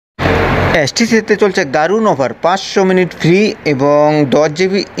এসটিসিতে চলছে দারুণ offer, 500 minute free এবং 10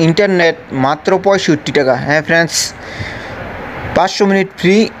 জিবি ইন্টারনেট মাত্র 65 টাকা। হ্যাঁ ফ্রেন্ডস, 500 মিনিট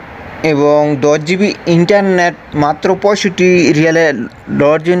ফ্রি এবং 10 জিবি ইন্টারনেট মাত্র 65 রিয়ালে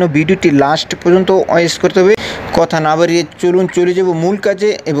লওয়ার জন্য ভিডিওটি লাস্ট পর্যন্ত ওয়াচ করতে হবে। কথা না বাড়িয়ে চলুন চলে যাব মূল কাজে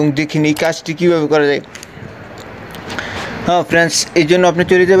এবং দেখিনি এই কাজটি কীভাবে করা যায়। হ্যাঁ ফ্রেন্ডস, এই জন্য আপনি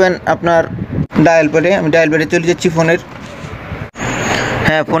চলে যাবেন আপনার ডায়াল প্যাডে। আমি ডায়াল প্যাডে চলে যাচ্ছি ফোনের।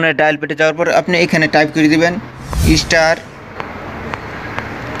 হ্যাঁ, ফোনের ডায়াল প্যাডে যাওয়ার পর আপনি এখানে টাইপ করে দেবেন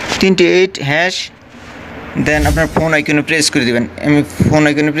 *328# দেন আপনার ফোন আইকনে প্রেস করে দেবেন। আমি ফোন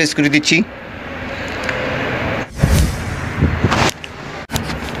আইকনে প্রেস করে দিচ্ছি।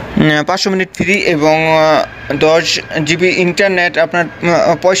 500 মিনিট ফ্রি এবং 10 জিবি ইন্টারনেট আপনার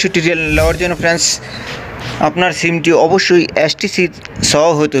 65 রিয়াল নেওয়ার জন্য ফ্রেন্ডস আপনার সিমটি অবশ্যই এসটিসি সহ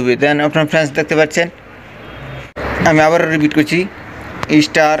হতে হবে। দেন আপনার ফ্রেন্ডস দেখতে পাচ্ছেন, আমি আবারও রিপিট করছি,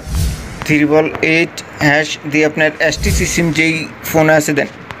 *388# দিয়ে আপনার এসটিসি সিম যেই ফোনে আছে দেন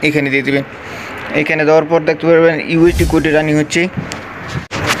এখানে দিয়ে দেবেন। এখানে দেওয়ার পর দেখতে পারবেন ইউএসডি কোডে রানিং হচ্ছে।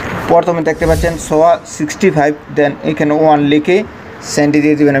 প্রথমে দেখতে পাচ্ছেন 65, দেন এখানে 1 লিখে সেন্ডে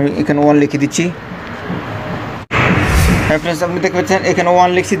দিয়ে দেবেন। আমি এখানে 1 লিখে দিচ্ছি। হ্যাঁ ফ্রেন্ডস, আপনি দেখতে পাচ্ছেন এখানে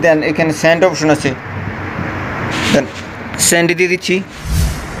 1 লিখছি, দেন এখানে সেন্ড অপশন আছে, দেন সেন্ডে দিয়ে দিচ্ছি।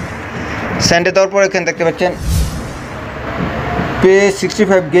 সেন্ডে দেওয়ার পর এখানে দেখতে পাচ্ছেন pay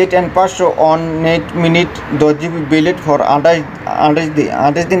 65 gate and 500 on net minute 10 GB বিলেট for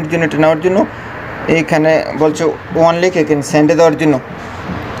 28 দিনের জন্য এটা নেওয়ার জন্য এইখানে বলছে 1 লিখে এখানে সেন্ডে দেওয়ার জন্য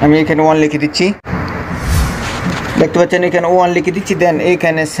আমি এখানে 1 লিখে দিচ্ছি। দেখতে পাচ্ছেন এখানে 1 লিখে দিচ্ছি, দেন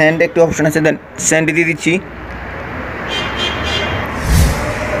এইখানে সেন্ড একটি অপশন আছে, দেন সেন্ডে দিয়ে দিচ্ছি।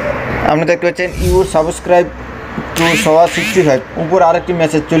 আপনি দেখতে পাচ্ছেন ইউর সাবস্ক্রাইব টু 65 উপর আরেকটি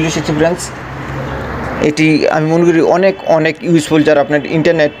মেসেজ চলে এসেছে ফ্রেন্ডস। এটি আমি মনে করি অনেক ইউজফুল যারা আপনার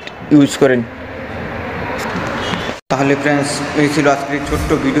ইন্টারনেট ইউজ করেন। তাহলে ফ্রেন্ডস, এই ছিল আজকের ছোট্ট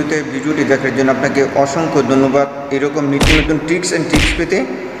ভিডিওটি দেখার জন্য আপনাকে অসংখ্য ধন্যবাদ। এরকম নিত্য নতুন টিপস পেতে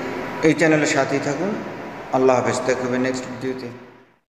এই চ্যানেলের সাথেই থাকুন। আল্লাহ হাফেজ, দেখা হবে নেক্সট ভিডিওতে।